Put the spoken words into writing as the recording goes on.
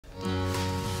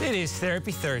It is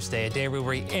Therapy Thursday, a day where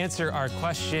we answer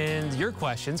your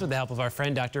questions, with the help of our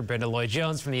friend, Dr. Brenda Lloyd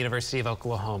Jones from the University of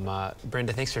Oklahoma.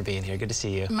 Brenda, thanks for being here. Good to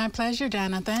see you. My pleasure,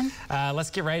 Jonathan. Let's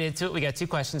get right into it. We got two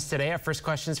questions today. Our first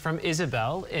question is from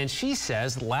Isabel, and she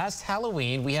says, last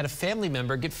Halloween, we had a family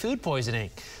member get food poisoning.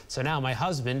 So now my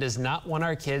husband does not want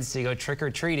our kids to go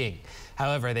trick-or-treating.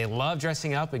 However, they love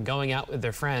dressing up and going out with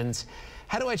their friends.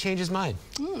 How do I change his mind?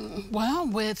 Well,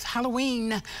 with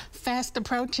Halloween fast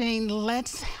approaching,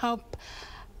 let's help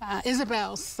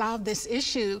Isabel solve this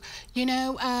issue. You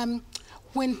know,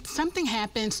 when something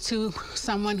happens to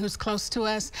someone who's close to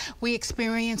us, we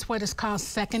experience what is called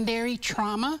secondary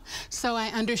trauma. So I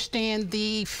understand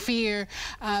the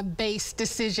fear-based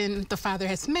decision the father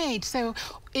has made. So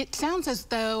it sounds as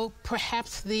though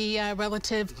perhaps the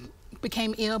relative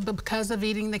became ill because of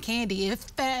eating the candy.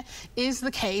 If that is the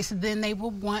case, then they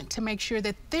will want to make sure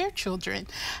that their children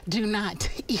do not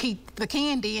eat the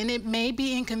candy, and it may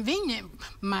be inconvenient,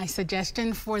 my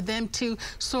suggestion, for them to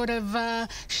sort of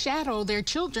shadow their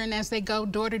children as they go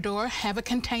door to door, have a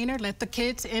container, let the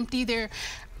kids empty their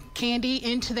candy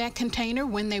into that container.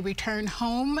 When they return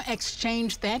home,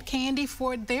 exchange that candy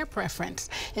for their preference.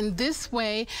 In this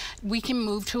way, we can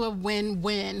move to a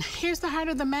win-win. Here's the heart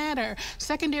of the matter.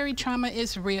 Secondary trauma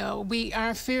is real. We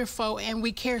are fearful and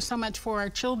we care so much for our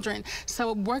children.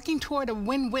 So working toward a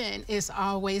win-win is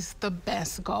always the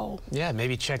best goal. Yeah,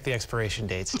 maybe check the expiration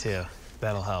dates too.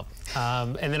 That'll help.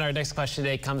 And then our next question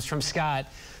today comes from Scott.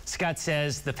 Scott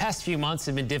says, the past few months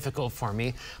have been difficult for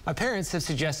me. My parents have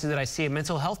suggested that I see a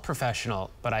mental health professional,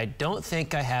 but I don't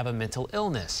think I have a mental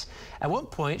illness. At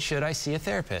what point should I see a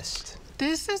therapist?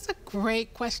 This is a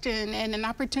great question and an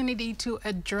opportunity to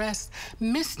address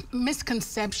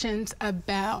misconceptions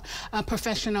about a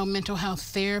professional mental health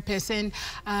therapist. And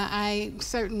I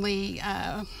certainly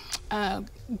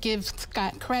give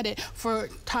Scott credit for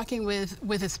talking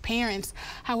with his parents.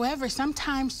 However,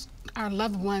 sometimes our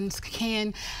loved ones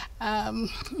can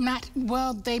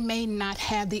they may not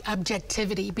have the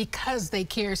objectivity because they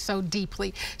care so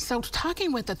deeply. So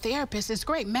talking with a therapist is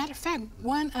great. Matter of fact,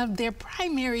 one of their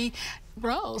primary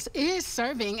roles is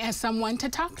serving as someone to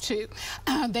talk to.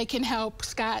 They can help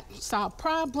Scott solve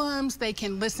problems. They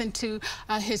can listen to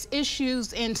his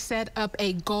issues and set up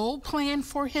a goal plan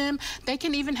for him. They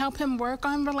can even help him work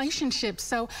on relationships.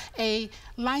 So a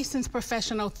licensed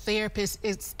professional therapist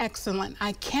is excellent.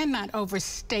 I cannot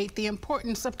overstate the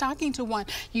importance of talking to one.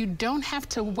 You don't have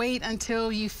to wait until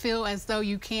you feel as though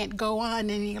you can't go on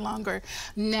any longer.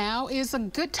 Now is a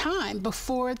good time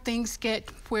before things get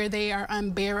where they are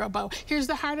unbearable. Here's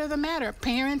the heart of the matter.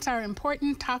 Parents are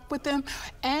important. Talk with them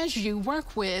as you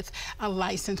work with a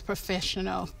licensed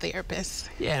professional therapist.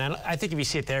 Yeah, and I think if you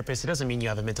see a therapist, it doesn't mean you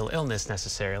have a mental illness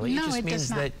necessarily. No, it just it means does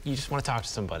not. that you just want to talk to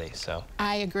somebody. So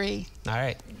I agree. All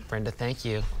right, Brenda, thank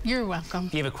you. You're welcome.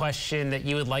 If you have a question that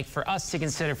you would like for us to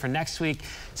consider for next week,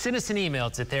 send us an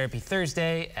email to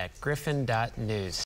therapythursday@griffin.news.